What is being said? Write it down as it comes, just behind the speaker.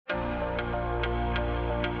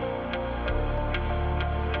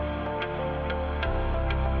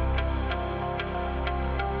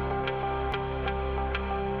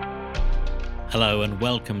Hello and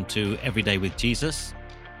welcome to Everyday with Jesus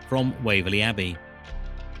from Waverley Abbey.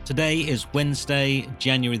 Today is Wednesday,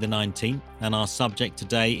 January the 19th, and our subject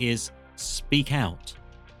today is Speak Out.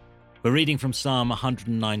 We're reading from Psalm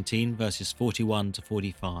 119, verses 41 to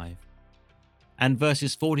 45. And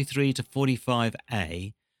verses 43 to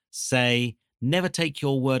 45a say, "Never take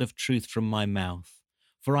your word of truth from my mouth,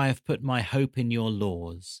 for I have put my hope in your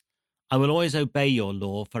laws. I will always obey your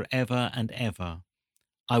law forever and ever.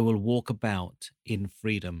 I will walk about in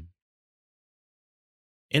freedom."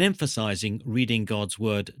 In emphasizing reading God's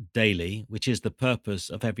word daily, which is the purpose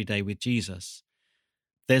of Everyday with Jesus,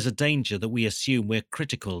 there's a danger that we assume we're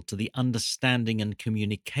critical to the understanding and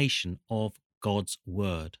communication of God's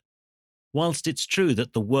word. Whilst it's true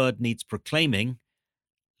that the word needs proclaiming,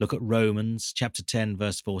 look at Romans chapter 10,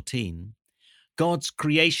 verse 14, God's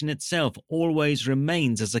creation itself always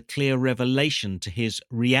remains as a clear revelation to his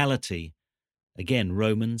reality. Again,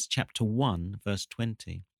 Romans chapter 1, verse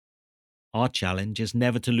 20. Our challenge is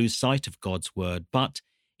never to lose sight of God's word, but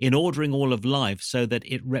in ordering all of life so that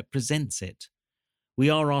it represents it. We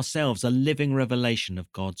are ourselves a living revelation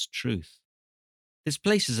of God's truth. This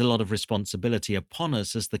places a lot of responsibility upon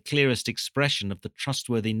us as the clearest expression of the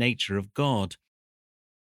trustworthy nature of God,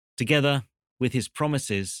 together with his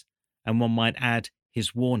promises, and one might add,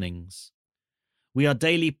 his warnings. We are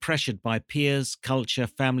daily pressured by peers, culture,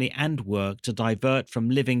 family, and work to divert from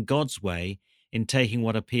living God's way in taking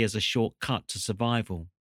what appears a shortcut to survival.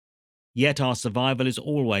 Yet our survival is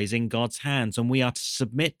always in God's hands, and we are to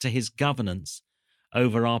submit to his governance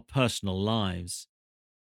over our personal lives.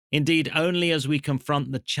 Indeed, only as we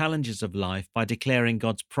confront the challenges of life by declaring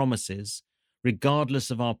God's promises,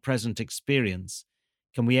 regardless of our present experience,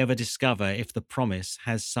 can we ever discover if the promise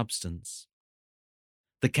has substance.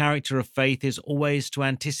 The character of faith is always to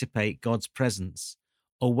anticipate God's presence,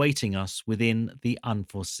 awaiting us within the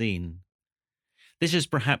unforeseen. This is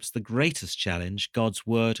perhaps the greatest challenge God's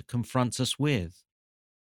word confronts us with.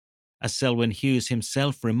 As Selwyn Hughes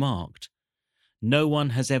himself remarked, no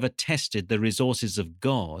one has ever tested the resources of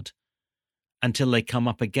God until they come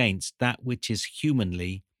up against that which is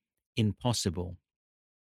humanly impossible.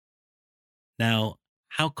 Now,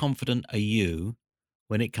 how confident are you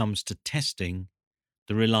when it comes to testing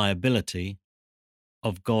the reliability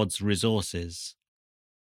of God's resources?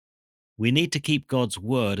 We need to keep God's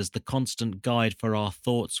word as the constant guide for our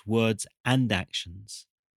thoughts, words, and actions.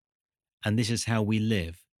 And this is how we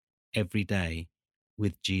live every day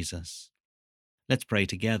with Jesus. Let's pray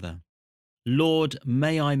together. Lord,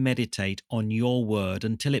 may I meditate on your word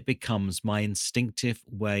until it becomes my instinctive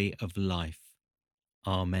way of life.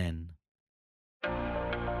 Amen.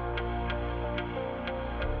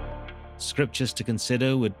 Scriptures to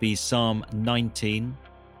consider would be Psalm 19,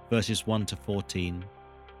 verses 1 to 14,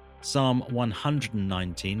 Psalm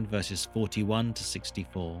 119, verses 41 to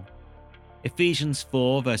 64, Ephesians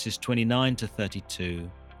 4, verses 29 to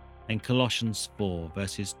 32, and Colossians 4,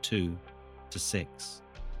 verses 2 to 6.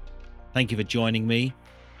 Thank you for joining me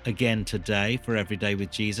again today for Everyday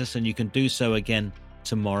with Jesus, and you can do so again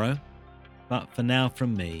tomorrow. But for now,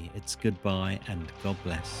 from me, it's goodbye and God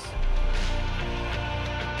bless.